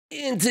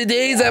In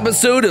today's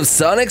episode of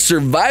Sonic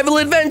Survival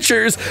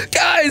Adventures,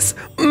 guys,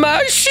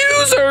 my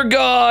shoes are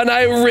gone.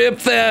 I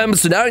ripped them,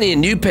 so now I need a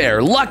new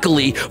pair.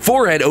 Luckily,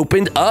 Forehead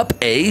opened up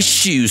a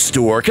shoe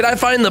store. Can I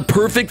find the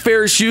perfect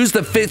pair of shoes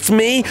that fits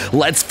me?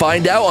 Let's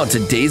find out on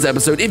today's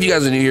episode. If you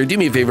guys are new here, do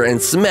me a favor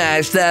and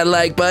smash that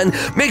like button.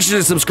 Make sure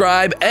to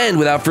subscribe, and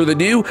without further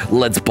ado,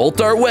 let's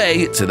bolt our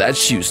way to that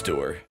shoe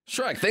store.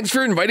 Shrek, thanks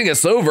for inviting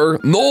us over.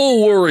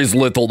 No worries,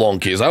 little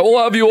donkeys. I will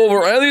have you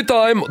over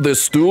anytime. The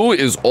stew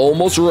is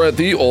almost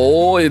ready.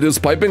 Oh, it is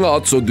piping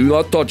hot, so do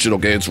not touch it,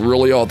 okay? It's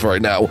really hot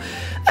right now.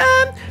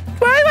 Why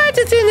do I have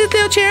to sit in this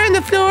little chair on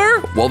the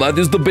floor? Well, that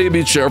is the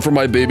baby chair for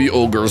my baby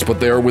ogres, but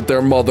they are with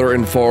their mother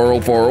and far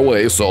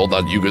away, so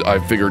that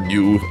I figured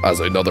you, as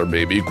another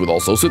baby, could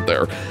also sit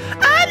there.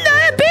 I'm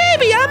not a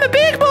baby, I'm a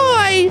big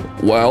boy.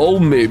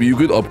 Well, maybe you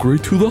could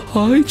upgrade to the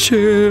high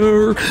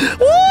chair.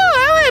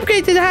 I'll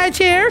upgrade to the high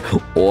chair.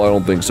 Oh, I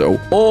don't think so.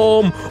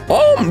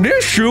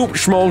 This soup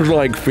smells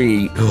like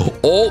feet.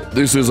 Oh,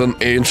 this is an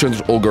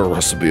ancient ogre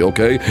recipe,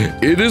 okay?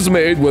 It is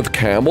made with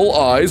camel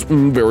eyes,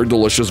 very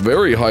delicious,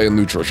 very high in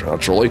nutrition,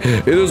 actually.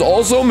 It is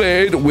also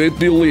made with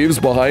the leaves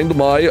behind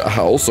my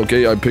house,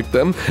 okay? I picked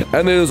them.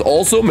 And it is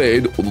also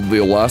made with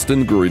the last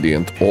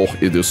ingredient. Oh,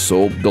 it is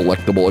so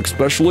delectable,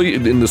 especially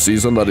in the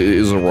season that it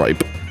is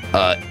ripe.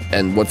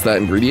 And what's that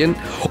ingredient?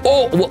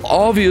 Oh, well,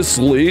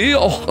 obviously.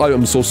 Oh, I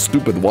am so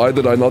stupid. Why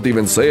did I not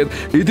even say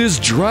it? It is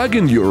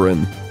dragon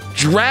urine.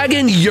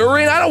 Dragon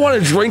urine? I don't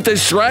want to drink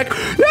this, Shrek.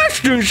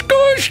 That's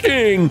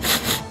disgusting.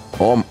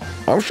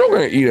 I'm still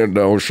gonna eat it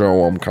though,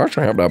 so can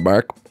I have that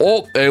back?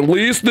 Oh, at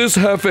least this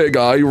Hefe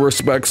guy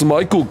respects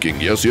my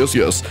cooking. Yes.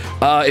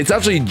 It's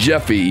actually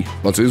Jeffy.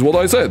 That is what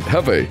I said.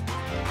 Hefe.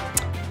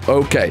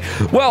 Okay.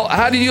 Well,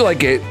 how did you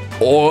like it?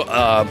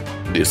 Oh,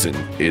 listen,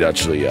 it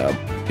actually,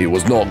 it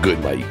was not good,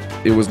 mate.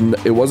 It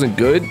wasn't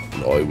good.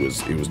 No, it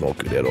was not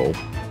good at all.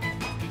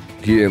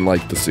 He didn't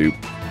like the soup.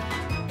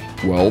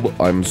 Well,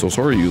 I'm so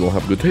sorry. You don't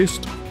have good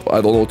taste. I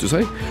don't know what to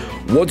say.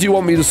 What do you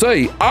want me to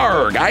say?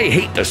 Arg, I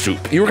hate the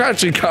soup. You were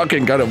actually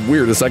talking kind of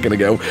weird a second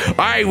ago.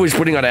 I was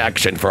putting on an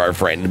accent for our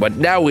friend, but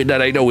now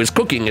that I know his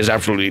cooking is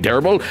absolutely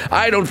terrible,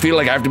 I don't feel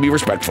like I have to be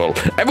respectful.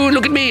 Everyone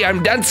look at me,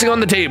 I'm dancing on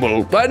the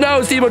table. But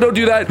no, Steve, don't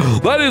do that.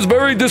 That is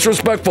very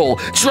disrespectful.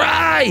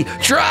 Try!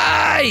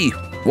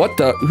 What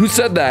the? Who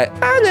said that? I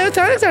don't know,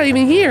 Sonic's not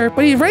even here,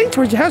 but he's running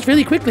towards the house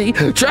really quickly.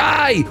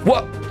 Try!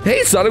 What?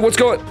 Hey, Sonic, what's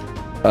going?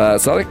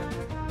 Sonic?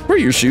 Where are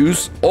your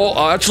shoes? Oh,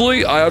 I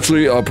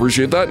actually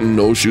appreciate that.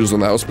 No shoes in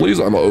the house, please.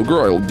 I'm an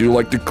ogre. I do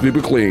like to keep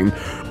it clean.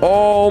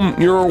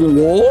 Your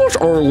walls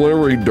are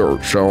literally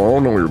dirt, so I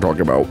don't know what you're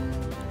talking about.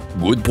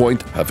 Good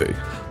point, Hefe.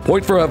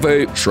 Point for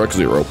Hefe, Shrek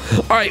 0.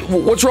 All right,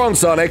 what's wrong,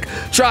 Sonic?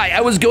 Try, I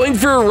was going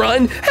for a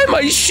run and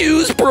my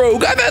shoes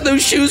broke. I've had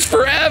those shoes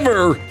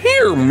forever.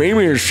 Here,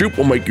 maybe a soup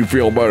will make you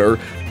feel better.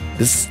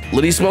 This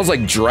literally smells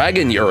like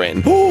dragon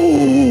urine.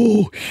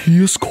 Oh,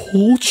 he is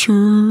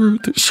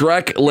cultured.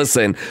 Shrek,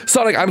 listen.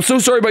 Sonic, I'm so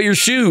sorry about your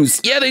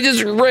shoes. Yeah, they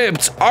just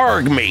ripped.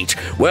 Arg, mate.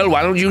 Well,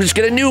 why don't you just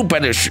get a new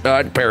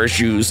pair of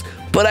shoes?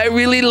 But I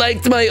really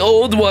liked my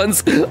old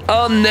ones.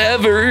 I'll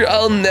never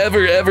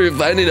ever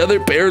find another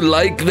pair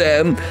like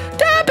them.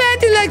 Stop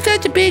acting like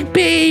such a big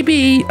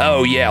baby.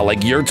 Oh yeah,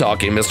 like you're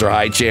talking, Mr.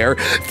 High Chair.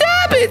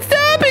 Stop it,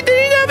 they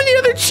didn't have any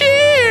other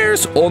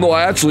chairs. Oh no,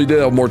 I actually did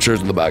have more chairs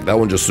in the back. That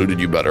one just suited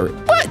you better.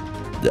 What?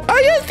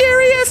 Are you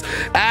serious?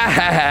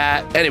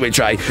 Anyway,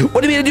 Try.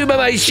 What are you gonna do about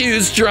my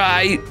shoes,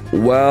 Try?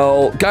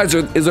 Well, guys,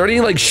 is there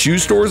any like shoe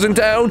stores in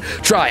town?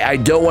 Try, I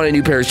don't want a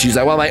new pair of shoes.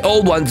 I want my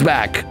old ones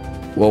back.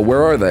 Well,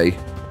 where are they?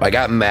 I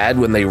got mad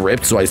when they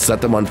ripped, so I set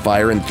them on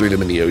fire and threw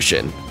them in the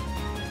ocean.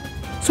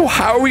 So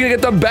how are we gonna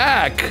get them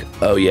back?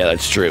 Oh yeah,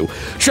 that's true.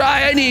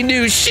 Try, I need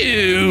new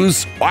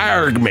shoes.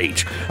 Arg,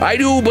 mate. I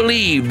do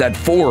believe that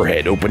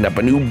Forehead opened up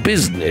a new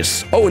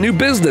business. Oh, a new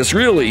business,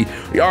 really?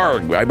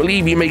 Arg, I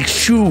believe he makes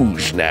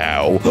shoes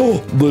now.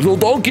 Oh, little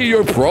donkey,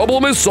 your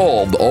problem is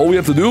solved. All we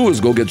have to do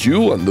is go get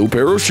you a new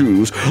pair of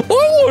shoes. I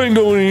want to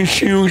go to the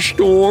shoe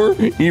store,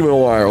 even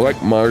though I like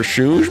my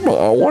shoes, but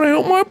I want to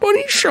help my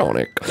buddy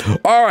Sonic.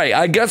 All right,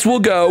 I guess we'll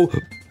go.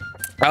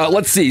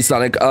 Let's see,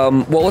 Sonic.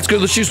 Well, let's go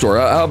to the shoe store.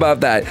 How about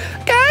that?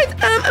 Guys,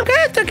 I'm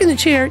kind of stuck in the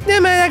chair. Never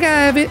mind, I gotta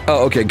have it.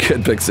 Oh, okay,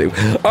 good, Pixie.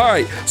 All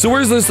right, so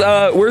where's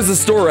the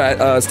store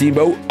at,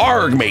 Steamboat?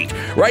 Arg, mate,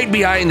 right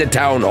behind the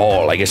town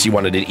hall. I guess he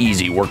wanted an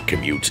easy work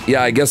commute.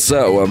 Yeah, I guess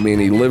so. I mean,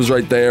 he lives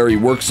right there, he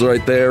works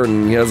right there,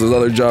 and he has his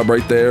other job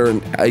right there,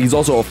 and he's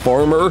also a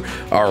farmer.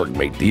 Arg,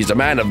 mate, he's a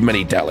man of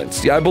many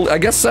talents. Yeah, I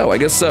guess so.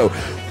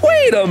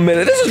 Wait a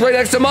minute, this is right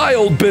next to my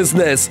old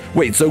business.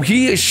 Wait, so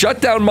he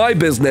shut down my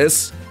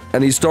business,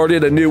 and he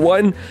started a new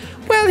one?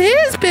 Well,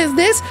 his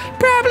business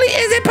probably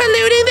isn't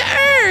polluting the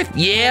earth.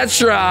 Yeah,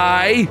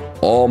 Try.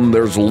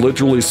 There's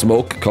literally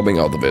smoke coming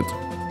out of it.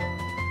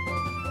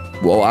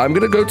 Well, I'm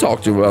gonna go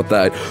talk to him about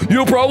that.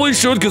 You probably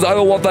should, because I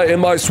don't want that in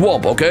my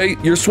swamp, okay?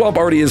 Your swamp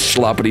already is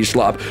sloppity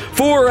slop.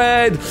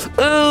 Forehead!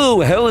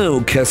 Oh,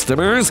 hello,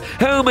 customers.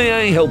 How may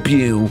I help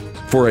you?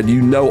 Forehead,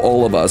 you know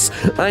all of us.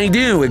 I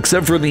do,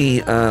 except for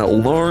the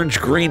large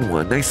green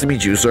one. Nice to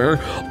meet you, sir.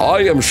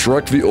 I am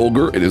Shrek the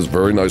Ogre. It is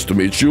very nice to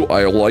meet you.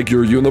 I like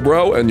your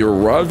unibrow and your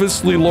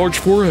ravenously large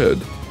forehead.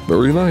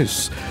 Very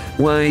nice.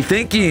 Why,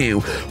 thank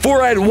you.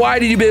 Forehead, why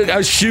did you build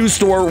a shoe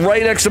store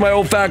right next to my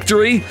old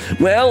factory?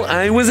 Well,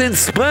 I was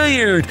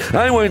inspired.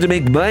 I wanted to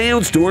make my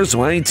own store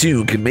so I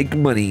too could make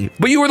money.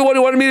 But you were the one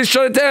who wanted me to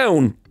shut it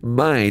down.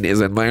 Mine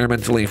is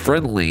environmentally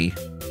friendly.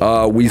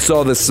 We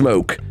saw the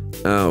smoke.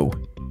 Oh,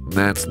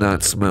 that's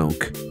not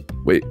smoke.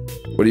 Wait,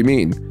 what do you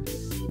mean?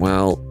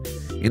 Well,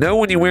 you know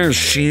when you wear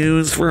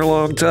shoes for a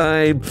long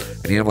time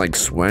and you have like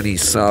sweaty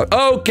socks?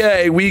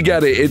 Okay, we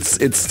get it.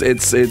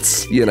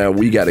 It's, you know,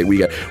 we get it. We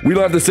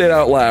don't have to say it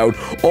out loud.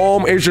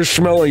 It's a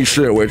smelly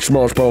shoe. It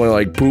smells probably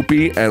like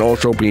poopy and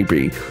also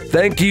pee-pee.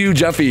 Thank you,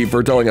 Jeffy,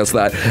 for telling us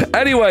that.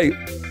 Anyway,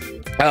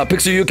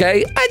 Pixie, you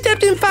okay? I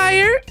stepped in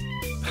fire.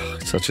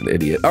 Such an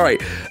idiot. All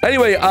right.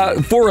 Anyway,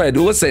 Forehead,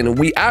 listen,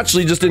 we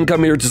actually just didn't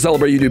come here to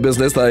celebrate you do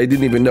business that I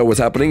didn't even know was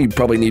happening. You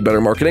probably need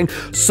better marketing.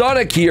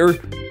 Sonic here,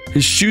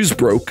 his shoes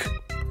broke.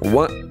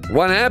 What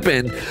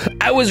happened?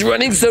 I was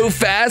running so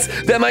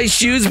fast that my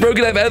shoes broke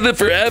and I've had them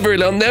forever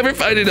and I'll never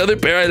find another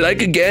pair I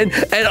like again.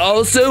 And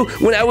also,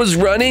 when I was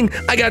running,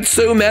 I got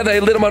so mad that I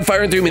lit them on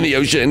fire and threw them in the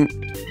ocean.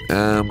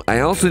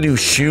 I also do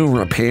shoe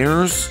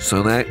repairs,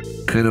 so that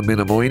could have been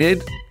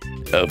avoided.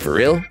 Oh, for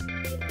real?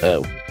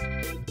 Oh,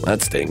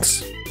 that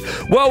stinks.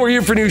 Well, we're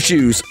here for new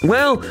shoes.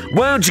 Well,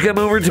 why don't you come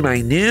over to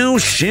my new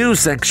shoe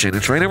section?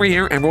 It's right over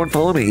here. Everyone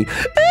follow me.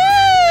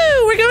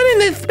 Ooh, we're going in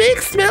this big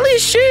smelly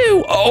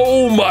shoe.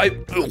 Oh my,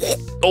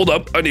 hold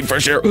up, I need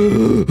fresh air.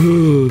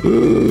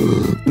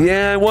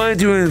 Yeah, I wanted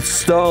to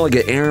install like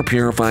an air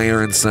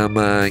purifier and some,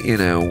 you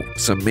know,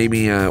 some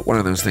maybe, what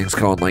are those things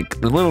called? Like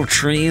the little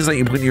trees that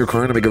you put in your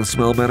car to make them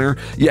smell better.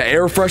 Yeah,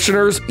 air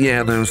fresheners.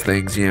 Yeah, those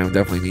things. Yeah,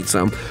 definitely need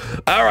some.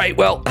 All right,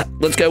 well,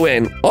 let's go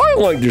in. I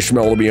like the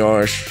smell, to be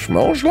honest.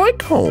 Smells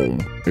like home,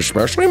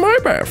 especially my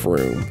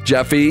bathroom.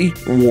 Jeffy,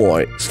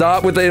 what?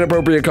 Stop with the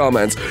inappropriate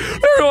comments.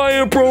 They're not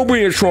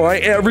inappropriate, Try.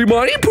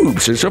 Everybody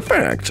poops. It's a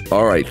fact.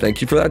 All right,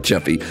 thank you for that,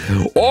 Jeffy.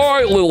 All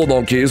right, little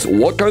donkeys,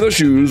 what kind of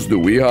shoes do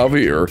we have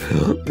here?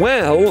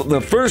 Well, the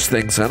first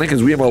thing, Sonic,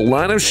 is we have a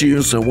lot of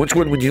shoes, so which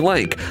one would you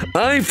like?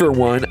 For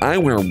one, I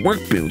wear work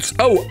boots.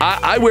 Oh,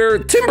 I wear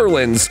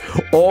Timberlands.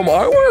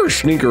 I wear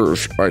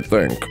sneakers, I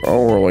think. I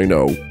don't really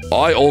know.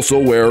 I also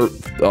wear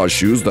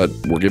shoes that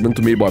were given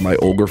to me by my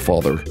ogre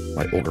father.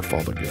 My ogre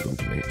father gave them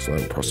to me. It's not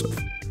impressive.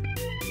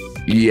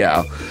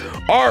 Yeah.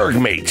 Arg,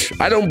 mate.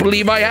 I don't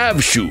believe I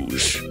have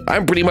shoes.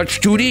 I'm pretty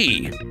much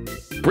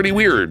 2D. Pretty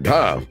weird,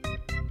 huh?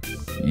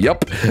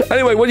 Yep.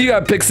 Anyway, what do you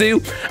got, Pixie? I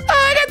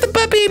got the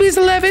Butt Babies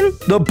 11.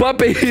 The Butt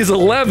Babies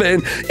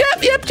 11?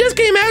 Yep, just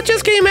came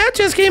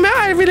out.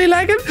 I really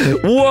like them.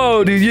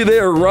 Whoa, dude,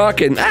 they're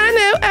rocking. I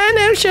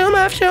know, show them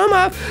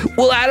off.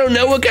 Well, I don't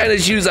know what kind of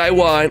shoes I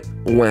want.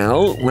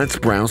 Well, let's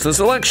browse the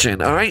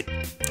selection, all right?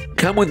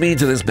 Come with me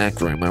to this back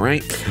room, all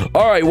right?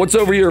 All right, what's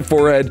over here,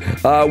 Forehead?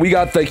 We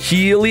got the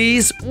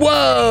Heelys.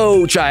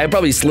 Whoa, I'd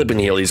probably slip in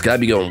Heelys because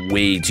I'd be going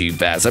way too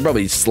fast. I'd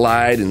probably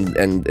slide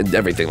and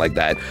everything like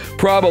that.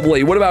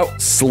 Probably. What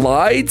about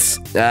slides?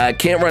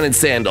 Can't run in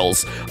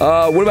sandals.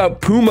 What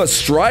about Puma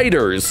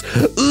Striders?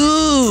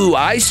 Ooh,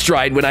 I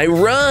stride when I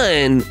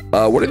run.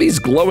 What are these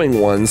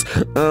glowing ones?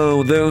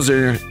 Oh, those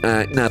are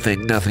nothing.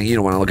 You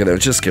don't want to look at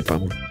those. Just skip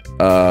them.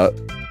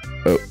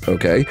 Oh,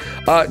 okay.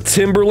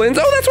 Timberlands.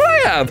 Oh, that's what I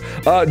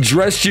have.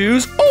 Dress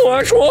shoes. Oh,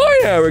 that's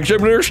what I have,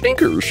 except they're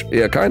sneakers.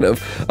 Yeah, kind of.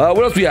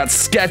 What else we got?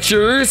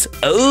 Skechers.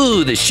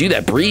 Oh, the shoe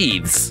that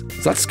breathes.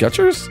 Is that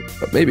Skechers?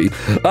 Maybe.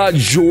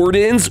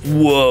 Jordans.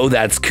 Whoa,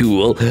 that's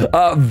cool.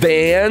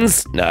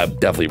 Vans. Nah,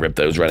 definitely rip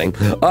those running.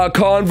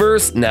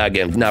 Converse. Nah,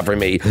 again, not for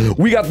me.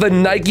 We got the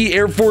Nike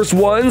Air Force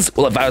Ones.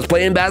 Well, if I was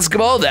playing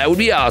basketball, that would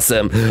be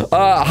awesome.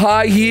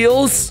 High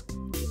heels.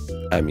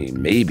 I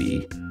mean,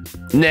 maybe.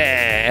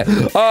 Nah.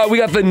 We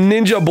got the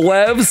Ninja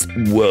Blevs.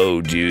 Whoa,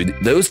 dude.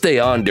 Those stay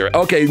on during.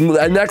 Okay,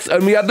 next,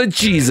 we got the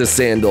Jesus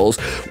sandals.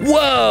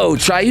 Whoa,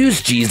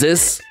 who's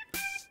Jesus?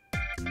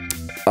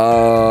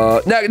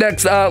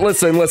 Next,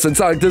 listen,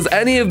 Sonic, does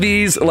any of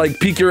these, like,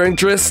 pique your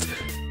interest?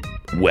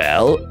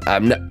 Well,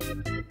 I'm not.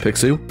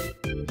 Pixie?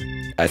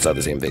 I saw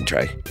the same thing,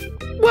 Try.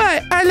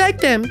 What? I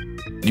like them.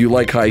 You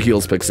like high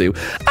heels, Pixie. I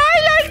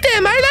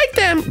like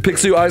them.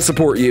 Pixie, I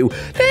support you.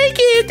 Thank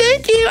you.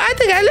 I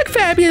think I look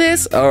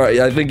fabulous. All right,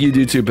 I think you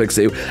do too,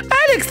 Pixie.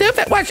 I look so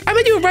fat. Watch, I'm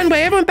gonna do a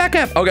runway. Everyone back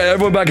up. Okay,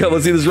 everyone back up.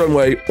 Let's see this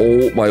runway.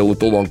 Oh, my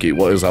little donkey.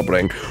 What is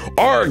happening?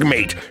 Arg,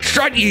 mate.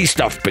 Strut ye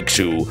stuff,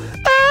 Pixie.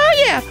 Oh,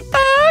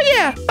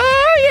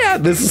 yeah.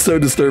 This is so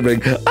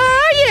disturbing.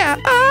 Oh,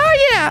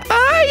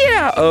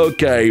 yeah.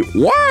 Okay.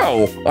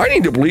 Wow. I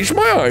need to bleach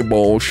my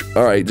eyeballs.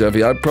 All right,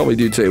 Jeffy. I probably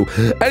do too.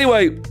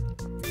 Anyway,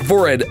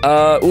 Forehead.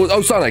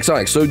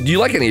 Sonic. So, do you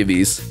like any of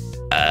these?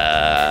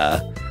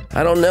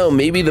 I don't know.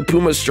 Maybe the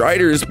Puma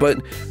Striders, but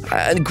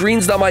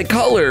green's not my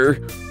color.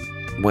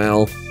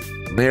 Well,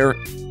 they're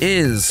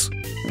is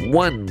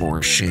one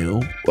more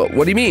shoe.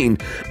 What do you mean?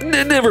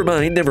 Never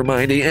mind.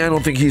 I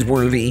don't think he's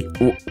worthy.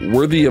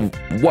 Worthy of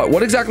what?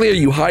 What exactly are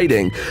you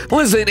hiding?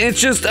 Listen,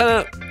 it's just,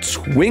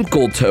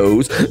 Twinkle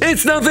toes?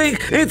 it's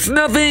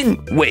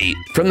nothing. Wait,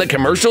 from the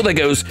commercial that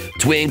goes,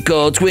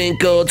 twinkle,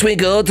 twinkle,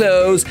 twinkle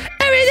toes,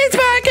 everything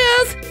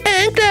sparkles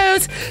and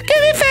glows.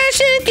 Give me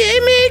fashion,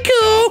 give me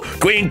cool.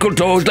 Twinkle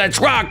toes, let's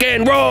rock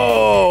and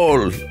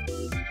roll.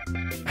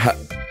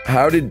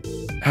 How did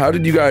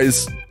you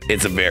guys?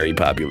 It's a very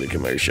popular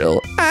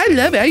commercial. I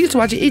love it. I used to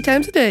watch it 8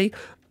 times a day.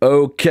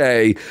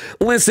 Okay.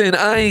 Listen,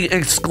 I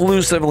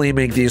exclusively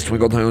make these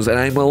Twinkle Toes, and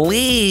I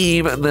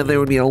believe that they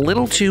would be a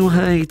little too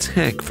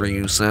high-tech for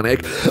you,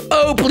 Sonic.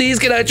 Oh, please,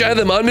 can I try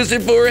them on, Mr.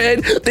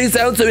 Forehead? They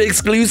sound so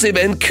exclusive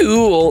and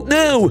cool.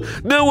 No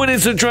one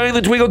is trying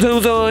the Twinkle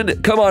Toes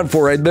on. Come on,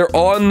 Forehead. They're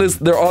on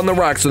the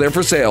rack, so they're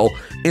for sale.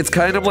 It's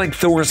kind of like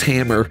Thor's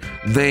hammer.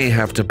 They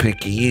have to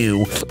pick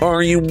you.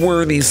 Are you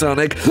worthy,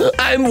 Sonic?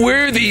 I'm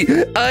worthy.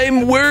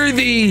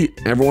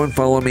 Everyone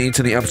follow me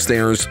to the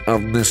upstairs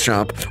of this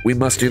shop. We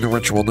must do the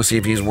ritual to see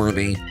if he's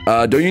worthy.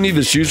 Don't you need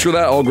the shoes for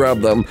that? I'll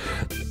grab them.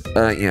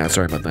 Yeah,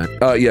 sorry about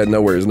that. Yeah,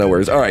 no worries.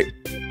 All right.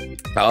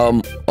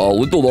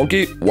 Little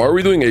Donkey, why are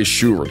we doing a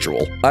shoe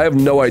ritual? I have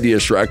no idea,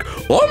 Shrek.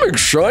 I'm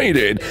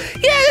excited.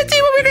 Yeah, let's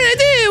see what we're gonna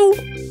do.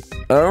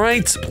 All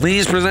right,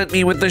 please present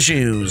me with the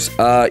shoes.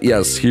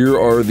 Yes, here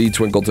are the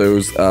Twinkle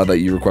Toes that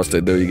you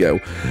requested. There you go.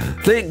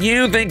 Thank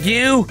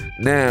you.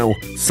 Now,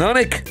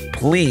 Sonic,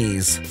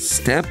 please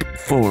step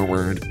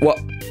forward.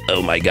 What?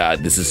 Oh my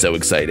God, this is so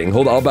exciting.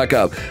 Hold on, I'll back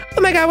up.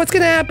 Oh my God, what's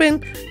gonna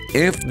happen?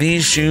 If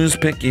these shoes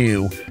pick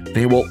you,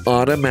 they will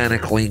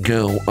automatically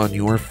go on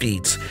your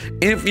feet.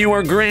 If you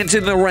are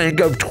granted the rank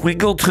of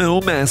Twinkle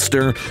Toe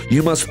Master,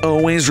 you must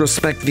always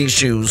respect these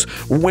shoes.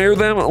 Wear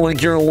them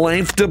like your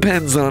life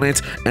depends on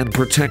it and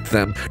protect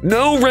them.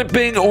 No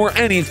ripping or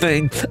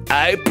anything.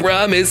 I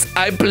promise.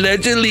 I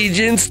pledge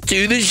allegiance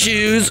to the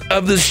shoes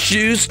of the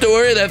shoe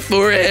store that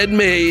Forehead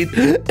made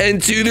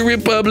and to the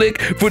Republic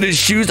for the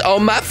shoes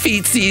on my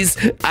feetsies.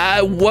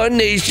 I one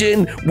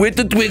nation with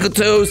the Twinkle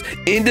Toes,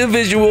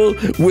 individual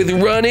with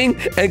running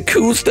and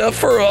cool stuff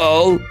for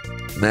all.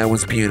 That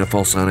was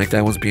beautiful, Sonic.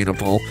 That was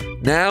beautiful.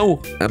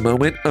 Now, a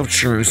moment of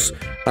truce.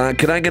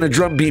 Can I get a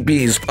drum beat,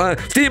 bees?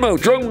 Steve-O,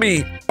 drum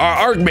beat.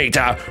 Argmate.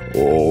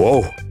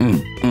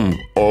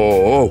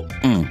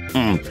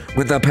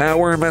 With the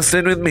power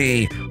vested with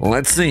me,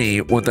 let's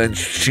see what the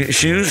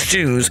shoes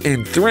choose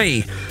in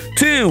 3,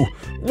 2,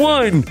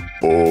 1.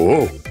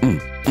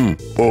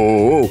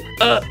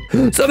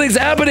 Something's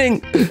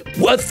happening.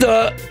 What's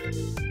the...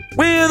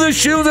 Well, the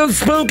shoes have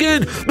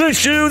spoken! The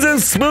shoes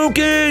have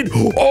spoken!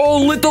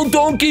 Oh, Little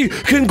Donkey,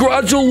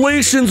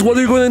 congratulations! What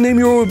are you gonna name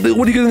your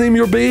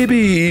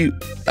baby?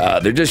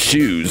 They're just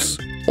shoes.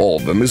 Oh,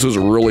 then this is a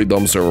really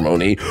dumb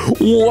ceremony.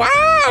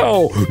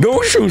 Wow!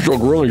 Those shoes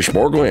look really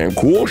sparkly and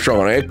cool,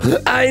 Sonic.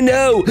 I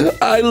know.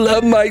 I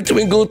love my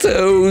Twinkle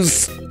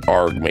Toes.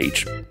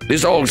 Argmate,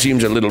 this all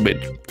seems a little bit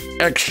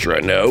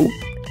extra, no?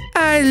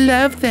 I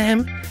love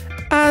them.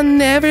 I'll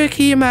never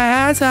keep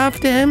my eyes off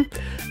them.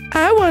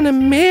 I want to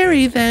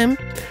marry them.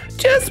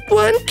 Just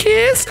one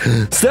kiss.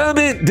 Stop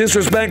it!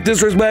 Disrespect! I'm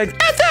sorry.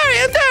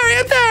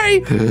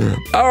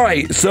 All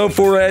right, so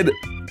Forehead,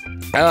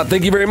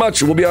 thank you very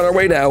much. We'll be on our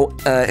way now.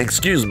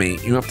 Excuse me,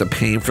 you have to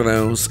pay for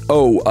those?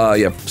 Oh,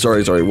 yeah,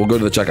 sorry. We'll go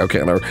to the checkout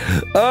counter.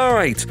 All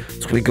right,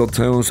 Twinkle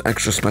Toes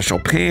extra special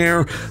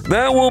pair.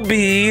 That will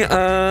be,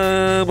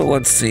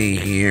 let's see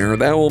here.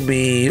 That will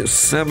be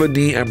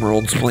 70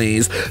 emeralds,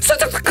 please.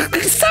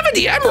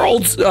 70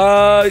 emeralds?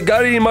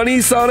 Got any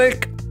money,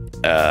 Sonic?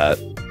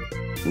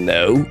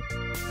 No.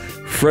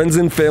 Friends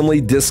and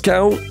family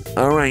discount?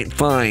 All right,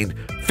 fine.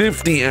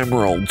 50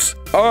 emeralds.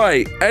 All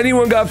right,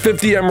 anyone got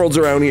 50 emeralds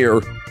around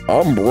here?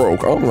 I'm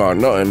broke. I'm got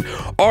nothing.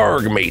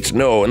 Arg, mates,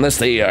 no, unless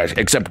they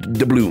accept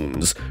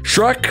doubloons.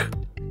 Shrek?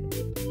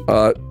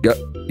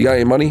 You got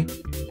any money?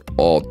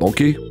 Oh,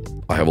 Donkey,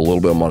 I have a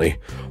little bit of money.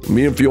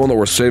 Me and Fiona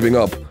were saving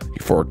up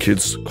for our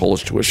kids'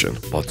 college tuition,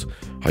 but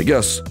I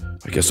guess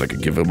I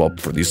could give him up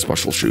for these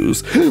special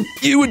shoes.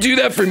 You would do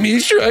that for me,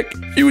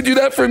 Shrek? You would do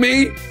that for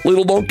me?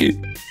 Little Donkey,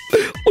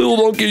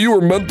 you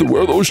were meant to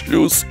wear those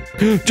shoes.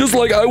 Just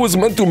like I was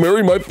meant to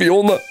marry my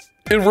Fiona.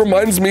 It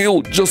reminds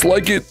me just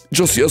like it.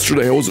 Just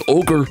yesterday, I was an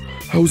ogre.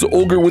 I was an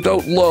ogre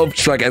without love.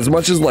 Shrek, as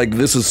much as like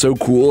this is so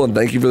cool and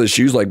thank you for the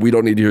shoes, like we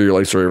don't need to hear your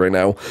life story right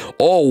now.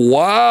 Oh,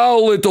 wow,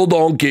 Little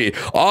Donkey.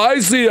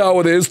 I see how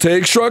it is.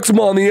 Take Shrek's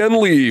money and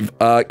leave.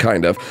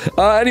 Kind of.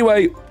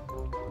 Anyway.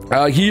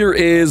 Here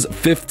is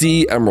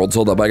 50 emeralds.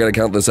 Hold up, I gotta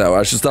count this out.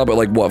 I should stop at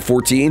like, what,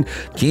 14?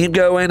 Keep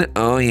going.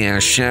 Oh yeah,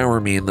 shower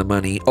me in the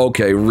money.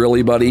 Okay,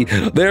 really, buddy?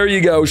 There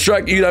you go.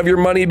 Shrek, you have your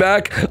money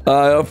back.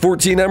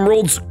 14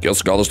 emeralds.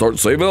 Guess gotta start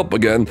saving up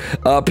again.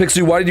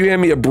 Pixie, why did you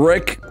hand me a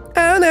brick?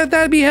 I don't know if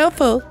that'd be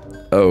helpful.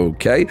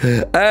 Okay.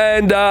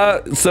 And,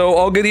 so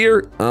all good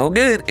here? All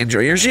good. Enjoy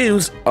your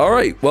shoes. All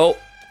right, well,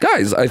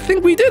 guys, I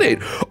think we did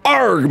it.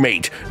 Arg,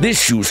 mate,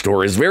 this shoe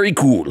store is very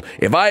cool.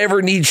 If I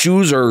ever need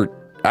shoes or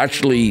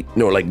Actually,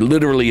 no, like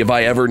literally if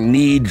I ever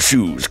need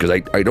shoes, because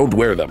I don't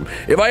wear them.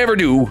 If I ever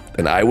do,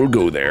 then I will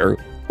go there.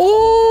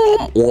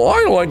 Well,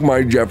 I like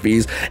my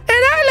Jeffies. And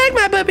I like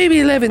my But Baby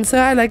 11, so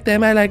I like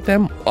them.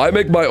 I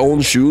make my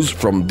own shoes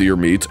from deer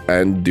meat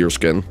and deer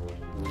skin.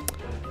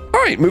 All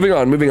right, moving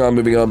on.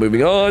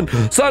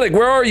 Sonic,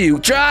 where are you?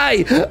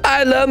 Try!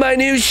 I love my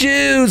new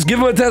shoes! Give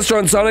him a test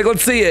run, Sonic.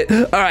 Let's see it.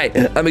 All right,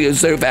 I'm gonna go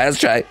so fast.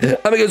 Try. I'm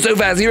gonna go so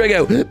fast. Here I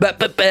go.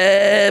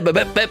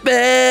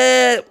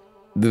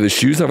 Do the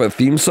shoes have a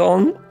theme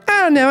song?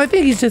 I don't know. I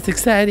think he's just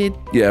excited.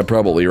 Yeah,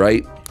 probably,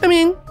 right? I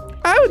mean,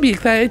 I would be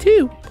excited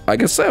too. I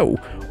guess so.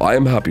 I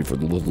am happy for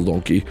the little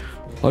donkey.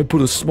 I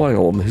put a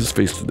smile on his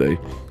face today.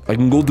 I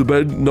can go to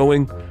bed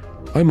knowing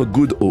I'm a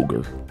good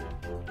ogre.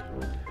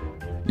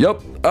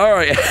 Yep. All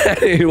right.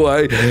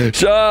 Anyway,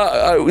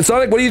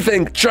 Sonic, what do you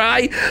think?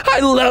 Try? I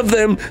love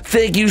them.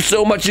 Thank you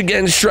so much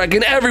again, Shrek,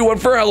 and everyone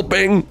for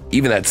helping.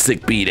 Even that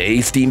sick beat,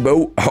 eh,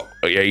 Steamboat? Oh,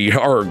 yeah,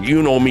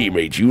 you know me,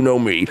 mate. You know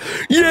me.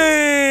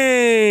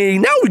 Yay!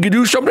 Now we can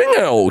do something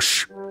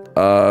else.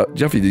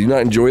 Jeffy, did you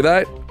not enjoy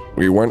that?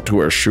 We went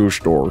to a shoe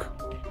store.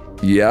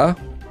 Yeah?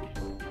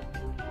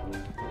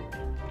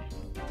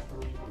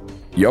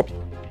 Yep.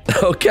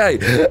 Okay.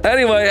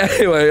 Anyway,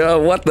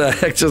 what the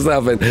heck just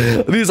happened?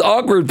 These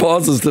awkward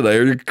pauses today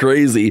are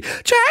crazy.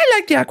 I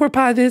like the awkward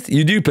pauses.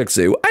 You do,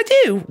 Pixie. I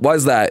do.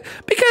 Why's that?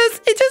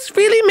 Because it just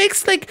really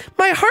makes, like,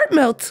 my heart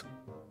melt.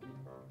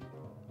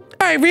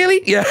 All right,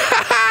 really? Yeah.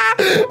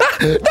 That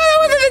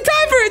wasn't the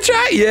time for a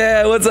try.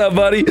 Yeah, what's up,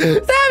 buddy? Stop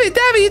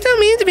it, you're so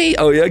mean to me.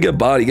 Oh, yeah, get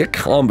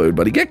comboed,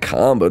 buddy. Get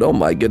comboed. Oh,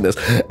 my goodness.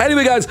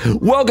 Anyway, guys,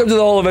 welcome to the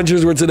Whole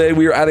Adventures, where today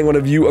we are adding one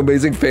of you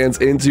amazing fans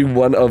into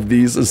one of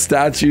these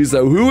statues.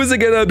 So who is it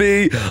going to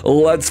be?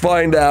 Let's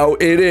find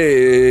out. It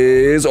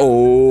is...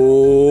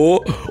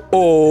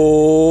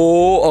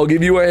 I'll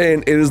give you a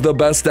hint. It is the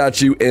best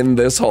statue in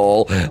this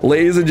haul.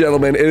 Ladies and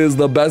gentlemen, it is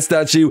the best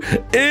statue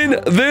in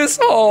this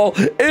haul.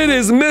 It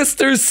is Mr.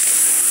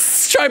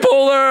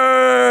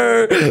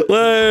 Tripolar!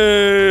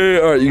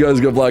 All right, you guys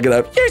go block it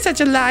up. You're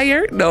such a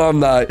liar. No, I'm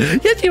not.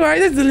 Yes, you are.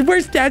 This is the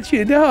worst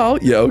statue in the hall.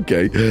 Yeah,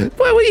 okay.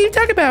 What are you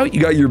talking about?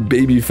 You got your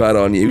baby fat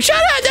on you. Shut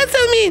up. That's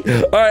so mean.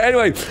 All right,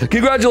 anyway,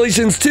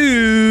 congratulations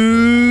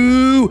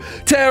to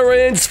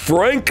Terrence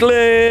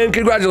Franklin.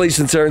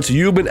 Congratulations, Terrence.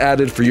 You've been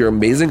added for your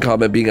amazing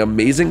comment, being an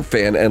amazing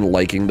fan, and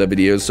liking the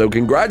videos. So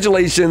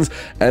congratulations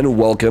and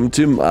welcome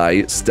to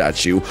my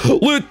statue.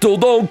 Little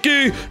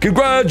donkey,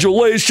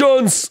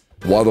 congratulations.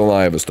 Why don't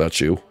I have a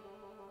statue?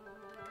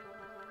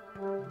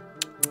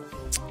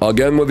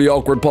 Again with the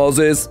awkward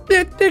pauses.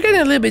 They're getting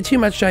a little bit too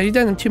much, Try. You've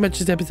done too much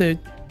this episode.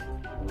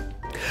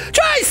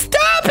 Try,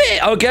 stop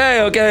it!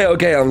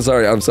 Okay. I'm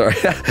sorry.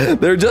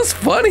 They're just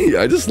funny.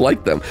 I just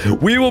like them.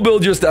 We will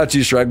build your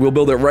statue, Shrek. We'll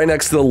build it right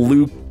next to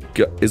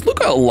Luca. Is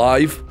Luca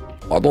alive?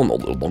 I don't know,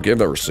 little donkey. I've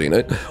never seen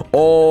it.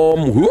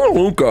 Who are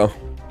Luca?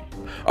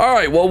 All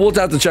right, well, we'll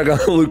have to check on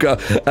Luca.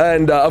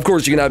 And, of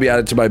course, you can now be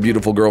added to my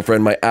beautiful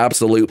girlfriend, my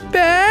absolute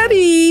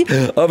baddie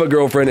of a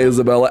girlfriend,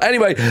 Isabella.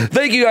 Anyway,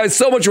 thank you guys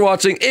so much for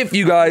watching. If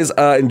you guys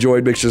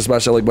enjoyed, make sure to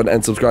smash that like button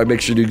and subscribe.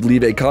 Make sure to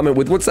leave a comment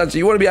with what statue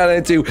you want to be added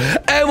into.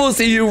 And we'll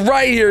see you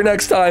right here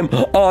next time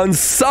on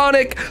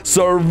Sonic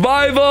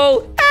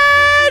Survival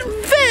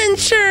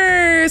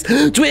Adventures.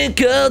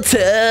 Twinkle toes.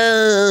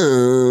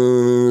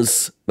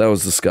 That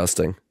was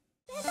disgusting.